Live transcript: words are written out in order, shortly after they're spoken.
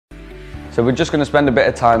So we're just going to spend a bit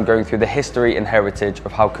of time going through the history and heritage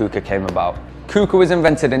of how Quooker came about. Quooker was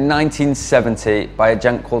invented in 1970 by a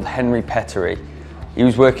gent called Henry Pettery. He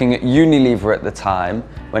was working at Unilever at the time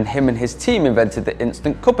when him and his team invented the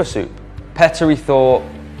instant cup of soup. Pettery thought,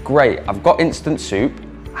 great, I've got instant soup,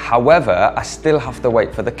 however, I still have to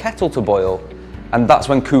wait for the kettle to boil. And that's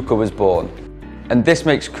when Quooker was born. And this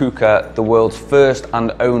makes Quooker the world's first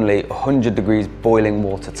and only 100 degrees boiling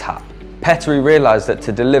water tap. Pettery realised that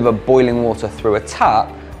to deliver boiling water through a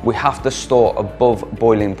tap, we have to store above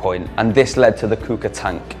boiling point, and this led to the Quooker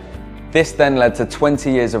tank. This then led to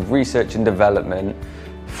 20 years of research and development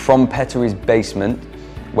from Pettery's basement,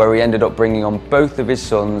 where he ended up bringing on both of his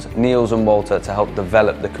sons, Niels and Walter, to help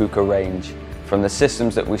develop the Quooker range, from the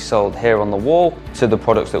systems that we sold here on the wall to the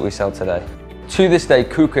products that we sell today. To this day,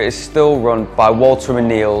 Quooker is still run by Walter and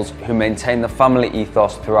Niels, who maintain the family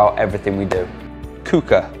ethos throughout everything we do.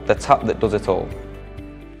 Quooker, the tap that does it all.